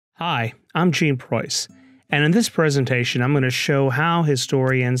Hi, I'm Gene Preuss, and in this presentation I'm going to show how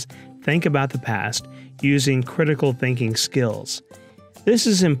historians think about the past using critical thinking skills. This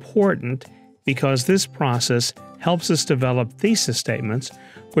is important because this process helps us develop thesis statements,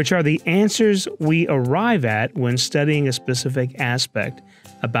 which are the answers we arrive at when studying a specific aspect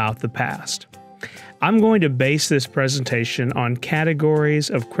about the past. I'm going to base this presentation on categories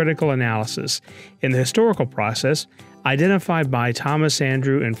of critical analysis in the historical process identified by Thomas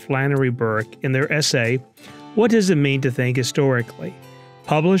Andrew and Flannery Burke in their essay, What Does It Mean to Think Historically?,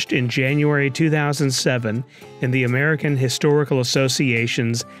 published in January 2007 in the American Historical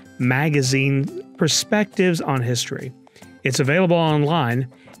Association's magazine Perspectives on History. It's available online,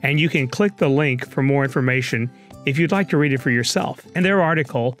 and you can click the link for more information if you'd like to read it for yourself. In their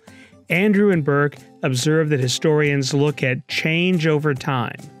article, Andrew and Burke observe that historians look at change over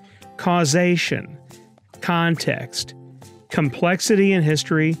time, causation, context, complexity in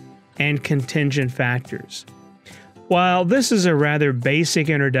history, and contingent factors. While this is a rather basic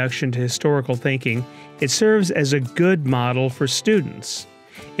introduction to historical thinking, it serves as a good model for students.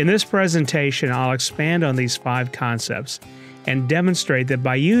 In this presentation, I'll expand on these 5 concepts and demonstrate that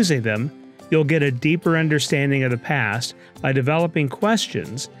by using them, you'll get a deeper understanding of the past by developing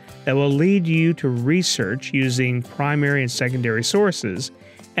questions that will lead you to research using primary and secondary sources,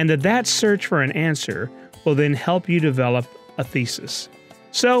 and that search for an answer will then help you develop a thesis.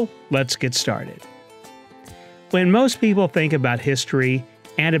 So, let's get started. When most people think about history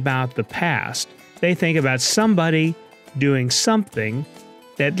and about the past, they think about somebody doing something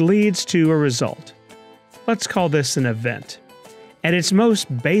that leads to a result. Let's call this an event. At its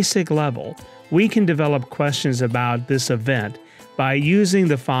most basic level, we can develop questions about this event by using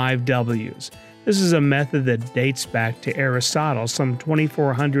the 5 W's. This is a method that dates back to Aristotle some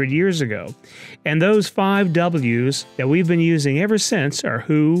 2,400 years ago. And those 5 W's that we've been using ever since are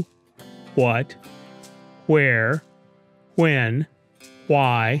who, what, where, when,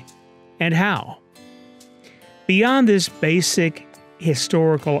 why, and how. Beyond this basic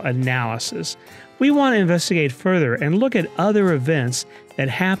historical analysis, we want to investigate further and look at other events that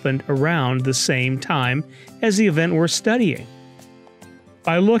happened around the same time as the event we're studying.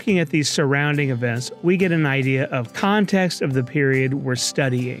 By looking at these surrounding events, we get an idea of context of the period we're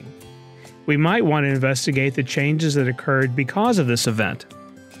studying. We might want to investigate the changes that occurred because of this event.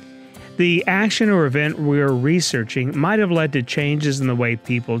 The action or event we're researching might have led to changes in the way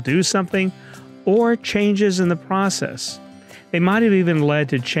people do something or changes in the process. They might have even led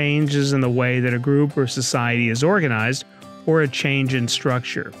to changes in the way that a group or society is organized or a change in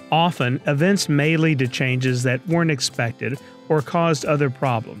structure. Often, events may lead to changes that weren't expected or caused other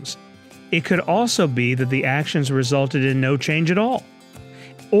problems. It could also be that the actions resulted in no change at all,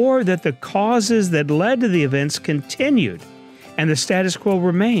 or that the causes that led to the events continued and the status quo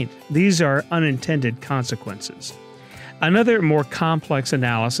remained. These are unintended consequences. Another more complex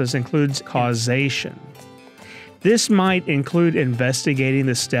analysis includes causation. This might include investigating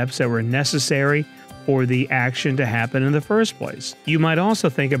the steps that were necessary for the action to happen in the first place. You might also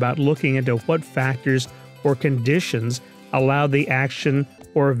think about looking into what factors or conditions allowed the action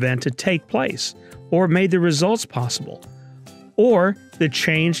or event to take place, or made the results possible, or the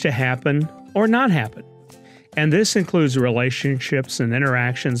change to happen or not happen. And this includes relationships and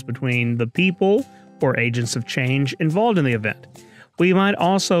interactions between the people or agents of change involved in the event. We might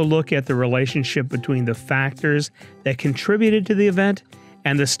also look at the relationship between the factors that contributed to the event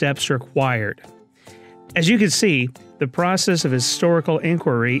and the steps required. As you can see, the process of historical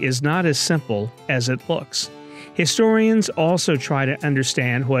inquiry is not as simple as it looks. Historians also try to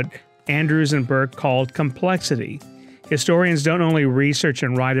understand what Andrews and Burke called complexity. Historians don't only research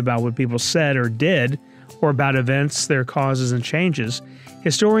and write about what people said or did, or about events, their causes and changes.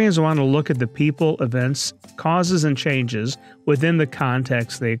 Historians want to look at the people, events, causes, and changes within the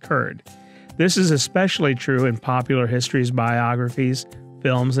context they occurred. This is especially true in popular histories, biographies,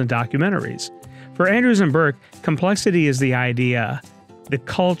 films, and documentaries. For Andrews and Burke, complexity is the idea, the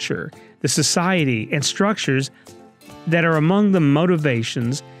culture, the society, and structures that are among the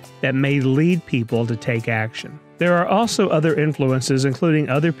motivations that may lead people to take action. There are also other influences, including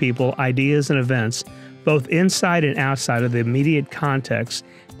other people, ideas, and events, both inside and outside of the immediate context,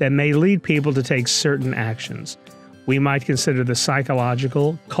 that may lead people to take certain actions. We might consider the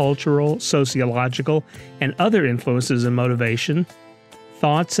psychological, cultural, sociological, and other influences and motivation,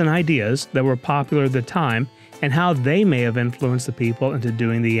 thoughts and ideas that were popular at the time, and how they may have influenced the people into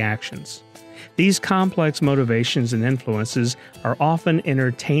doing the actions. These complex motivations and influences are often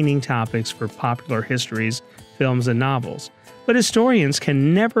entertaining topics for popular histories, films, and novels. But historians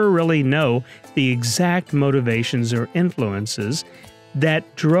can never really know the exact motivations or influences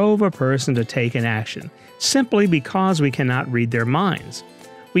that drove a person to take an action, simply because we cannot read their minds.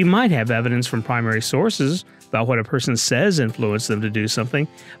 We might have evidence from primary sources about what a person says influenced them to do something,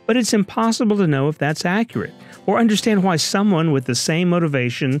 but it's impossible to know if that's accurate, or understand why someone with the same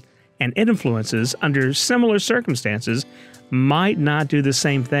motivation and influences under similar circumstances might not do the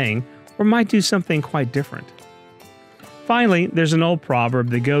same thing, or might do something quite different. Finally, there's an old proverb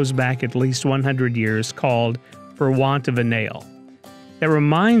that goes back at least 100 years called "for want of a nail," that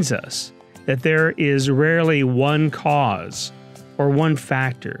reminds us that there is rarely one cause or one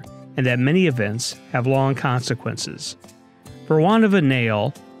factor, and that many events have long consequences. For want of a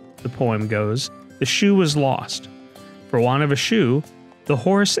nail, the poem goes, the shoe was lost. For want of a shoe, the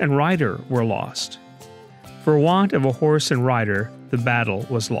horse and rider were lost. For want of a horse and rider, the battle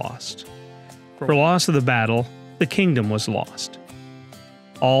was lost. For loss of the battle, the kingdom was lost.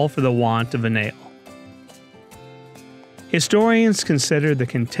 All for the want of a nail. Historians consider the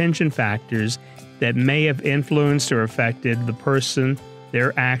contingent factors that may have influenced or affected the person,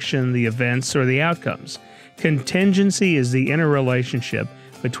 their action, the events, or the outcomes. Contingency is the interrelationship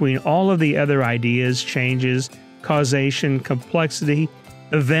between all of the other ideas, changes, causation, complexity,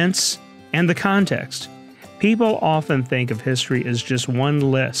 events, and the context. People often think of history as just one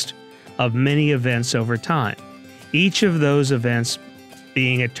list of many events over time, each of those events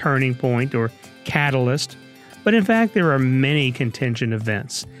being a turning point or catalyst, but in fact there are many contingent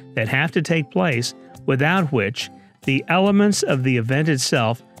events that have to take place without which the elements of the event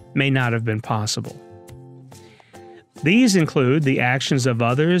itself may not have been possible. These include the actions of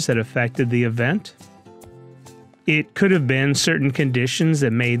others that affected the event. It could have been certain conditions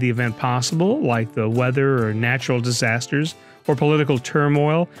that made the event possible, like the weather or natural disasters or political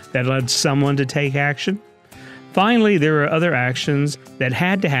turmoil that led someone to take action. Finally, there are other actions that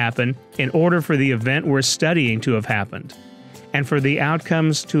had to happen in order for the event we're studying to have happened, and for the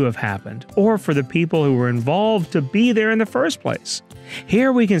outcomes to have happened, or for the people who were involved to be there in the first place.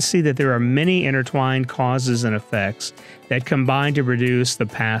 Here we can see that there are many intertwined causes and effects that combine to produce the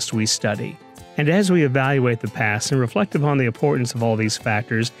past we study. And as we evaluate the past and reflect upon the importance of all these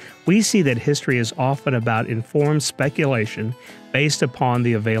factors, we see that history is often about informed speculation based upon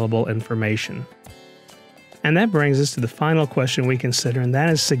the available information. And that brings us to the final question we consider, and that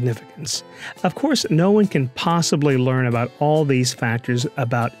is significance. Of course, no one can possibly learn about all these factors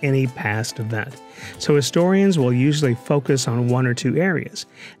about any past event. So historians will usually focus on one or two areas.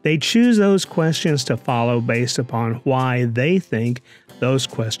 They choose those questions to follow based upon why they think those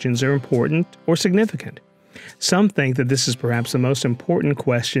questions are important or significant. Some think that this is perhaps the most important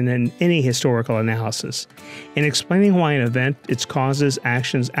question in any historical analysis. In explaining why an event, its causes,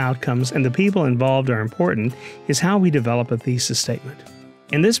 actions, outcomes, and the people involved are important is how we develop a thesis statement.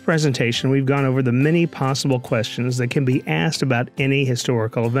 In this presentation, we've gone over the many possible questions that can be asked about any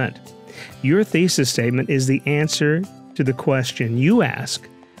historical event. Your thesis statement is the answer to the question you ask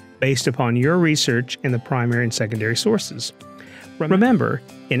based upon your research in the primary and secondary sources. Remember,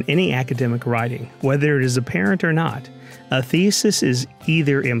 in any academic writing, whether it is apparent or not, a thesis is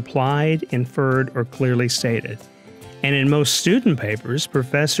either implied, inferred, or clearly stated. And in most student papers,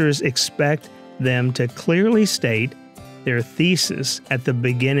 professors expect them to clearly state their thesis at the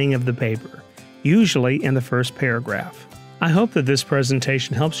beginning of the paper, usually in the first paragraph. I hope that this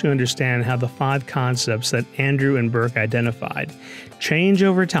presentation helps you understand how the 5 concepts that Andrew and Burke identified, change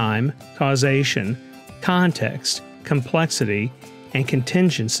over time, causation, context, complexity, and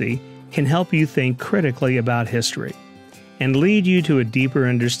contingency, can help you think critically about history and lead you to a deeper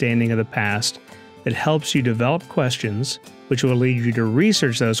understanding of the past that helps you develop questions, which will lead you to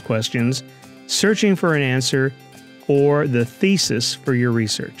research those questions, searching for an answer or the thesis for your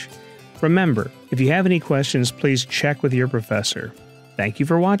research. Remember, if you have any questions, please check with your professor. Thank you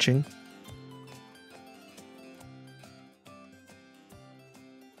for watching.